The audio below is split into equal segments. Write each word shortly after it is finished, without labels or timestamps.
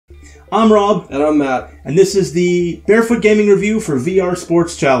I'm Rob. And I'm Matt. And this is the Barefoot Gaming Review for VR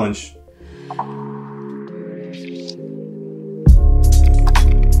Sports Challenge.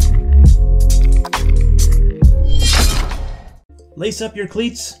 Lace up your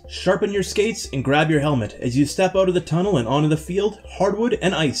cleats, sharpen your skates, and grab your helmet as you step out of the tunnel and onto the field, hardwood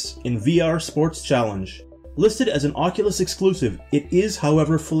and ice, in VR Sports Challenge. Listed as an Oculus exclusive, it is,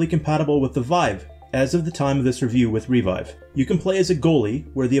 however, fully compatible with the Vive, as of the time of this review with Revive. You can play as a goalie,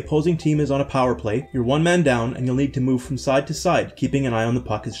 where the opposing team is on a power play, you're one man down, and you'll need to move from side to side, keeping an eye on the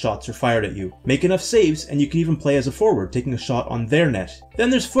puck as shots are fired at you. Make enough saves, and you can even play as a forward, taking a shot on their net. Then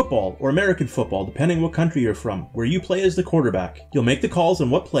there's football, or American football, depending what country you're from, where you play as the quarterback. You'll make the calls on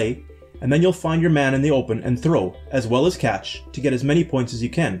what play, and then you'll find your man in the open and throw, as well as catch, to get as many points as you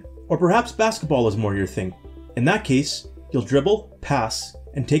can. Or perhaps basketball is more your thing. In that case, you'll dribble, pass,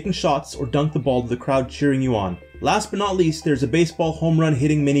 and taking shots or dunk the ball to the crowd cheering you on. Last but not least, there's a baseball home run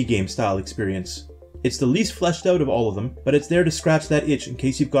hitting minigame style experience. It's the least fleshed out of all of them, but it's there to scratch that itch in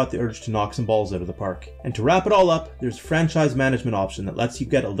case you've got the urge to knock some balls out of the park. And to wrap it all up, there's a franchise management option that lets you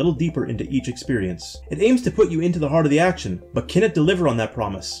get a little deeper into each experience. It aims to put you into the heart of the action, but can it deliver on that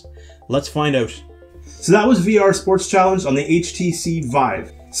promise? Let's find out. So that was VR Sports Challenge on the HTC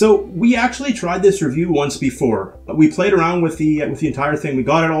Vive. So we actually tried this review once before. We played around with the entire thing. We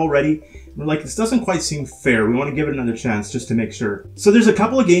got it all ready. We're like, this doesn't quite seem fair. We want to give it another chance just to make sure. So there's a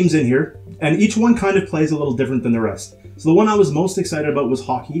couple of games in here, and each one kind of plays a little different than the rest. So the one I was most excited about was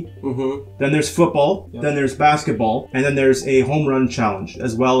hockey. Then there's football. Then there's basketball. And then there's a home run challenge,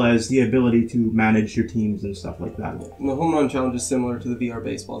 as well as the ability to manage your teams and stuff like that. And the home run challenge is similar to the VR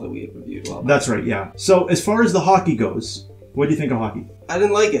baseball that we had reviewed a while back. That's right, yeah. So as far as the hockey goes, what do you think of hockey? I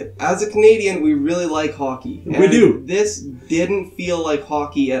didn't like it. As a Canadian, we really like hockey. We do. This didn't feel like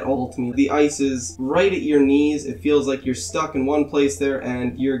hockey at all to me. The ice is right at your knees. It feels like you're stuck in one place there,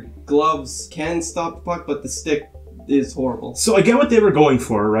 and your gloves can stop the puck, but the stick is horrible. So I get what they were going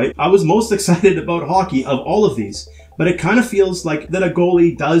for, right? I was most excited about hockey of all of these. But it kind of feels like that a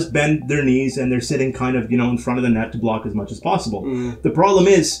goalie does bend their knees and they're sitting kind of, in front of the net to block as much as possible. The problem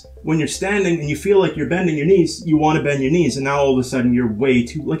is, when you're standing and you feel like you're bending your knees, you want to bend your knees, and now all of a sudden you're way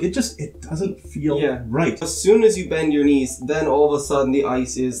too, it doesn't feel right. As soon as you bend your knees, then all of a sudden the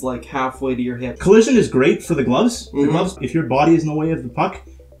ice is like halfway to your hip. Collision is great for the gloves. The gloves, if your body is in the way of the puck,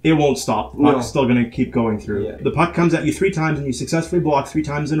 it won't stop. The puck's still going to keep going through. The puck comes at you 3 times and you successfully block 3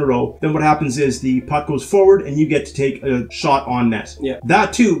 times in a row. Then what happens is the puck goes forward and you get to take a shot on net.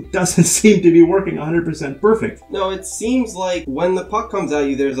 That too doesn't seem to be working 100% perfect. No, it seems like when the puck comes at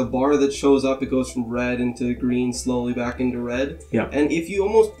you, there's a bar that shows up. It goes from red into green, slowly back into red. And if you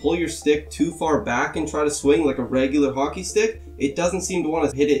almost pull your stick too far back and try to swing like a regular hockey stick, it doesn't seem to want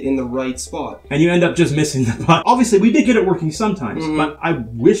to hit it in the right spot. And you end up just missing the puck. Obviously, we did get it working sometimes, but I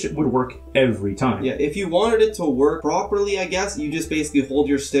wish it would work every time. Yeah, if you wanted it to work properly, I guess, you just basically hold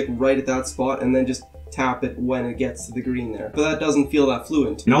your stick right at that spot and then just tap it when it gets to the green there. But that doesn't feel that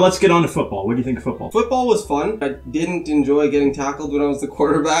fluent. Now let's get on to football. What do you think of football? Football was fun. I didn't enjoy getting tackled when I was the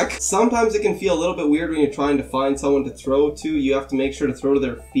quarterback. Sometimes it can feel a little bit weird when you're trying to find someone to throw to. You have to make sure to throw to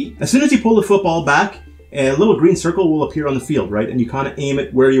their feet. As soon as you pull the football back, a little green circle will appear on the field, right? And you kind of aim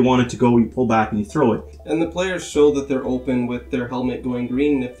it where you want it to go, you pull back and you throw it. And the players show that they're open with their helmet going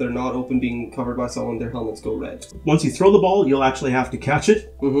green, and if they're not open being covered by someone, their helmets go red. Once you throw the ball, you'll actually have to catch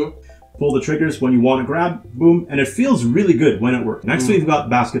it. Pull the triggers when you want to grab, boom, and it feels really good when it works. Next we've got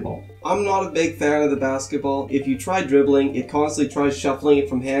basketball. I'm not a big fan of the basketball. If you try dribbling, it constantly tries shuffling it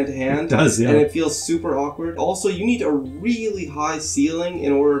from hand to hand. It does, yeah. And it feels super awkward. Also, you need a really high ceiling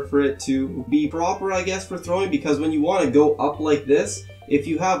in order for it to be proper, I guess, for throwing, because when you want to go up like this, if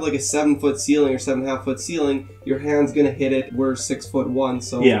you have like a 7-foot ceiling or 7.5-foot ceiling, your hand's gonna hit it. We're 6'1",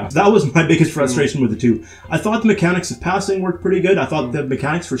 so yeah, that was my biggest frustration with the two. I thought the mechanics of passing worked pretty good. I thought the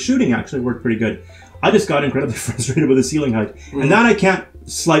mechanics for shooting actually worked pretty good. I just got incredibly frustrated with the ceiling height, and that I can't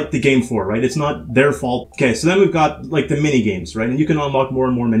slight the game for, right? It's not their fault. Okay, so then we've got like the mini games, right? And you can unlock more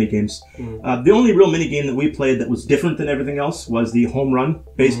and more mini games. The only real mini game that we played that was different than everything else was the home run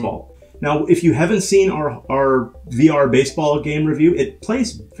baseball. Now, if you haven't seen our VR baseball game review, it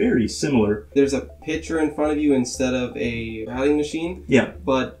plays very similar. There's a pitcher in front of you instead of a batting machine. Yeah.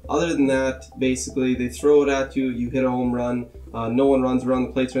 But other than that, basically, they throw it at you, you hit a home run, no one runs around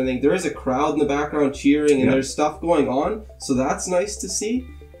the plates or anything. There is a crowd in the background cheering, and there's stuff going on, so that's nice to see.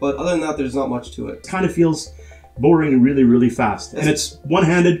 But other than that, there's not much to it. It kind of feels boring really, really fast. And it's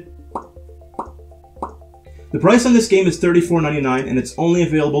one-handed. The price on this game is $34.99, and it's only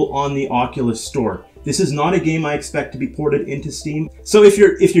available on the Oculus Store. This is not a game I expect to be ported into Steam. So if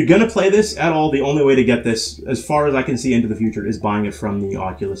you're gonna play this at all, the only way to get this, as far as I can see into the future, is buying it from the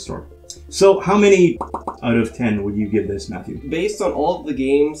Oculus Store. So how many out of 10 would you give this, Matthew? Based on all of the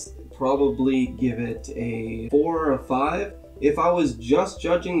games, probably give it a 4 or a 5. If I was just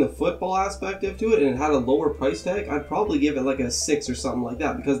judging the football aspect of it and it had a lower price tag, I'd probably give it like a 6 or something like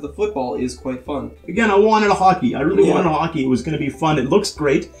that, because the football is quite fun. Again, I wanted a hockey. I really wanted a hockey. It was going to be fun. It looks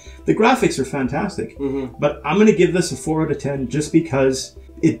great. The graphics are fantastic. But I'm going to give this a 4 out of 10 just because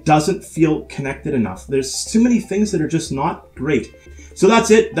it doesn't feel connected enough. There's too many things that are just not great. So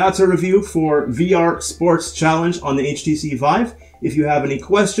that's it. That's a review for VR Sports Challenge on the HTC Vive. If you have any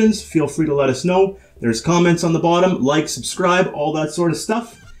questions, feel free to let us know. There's comments on the bottom, like, subscribe, all that sort of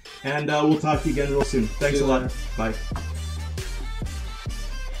stuff. And we'll talk to you again real soon. Thanks a lot. Bye.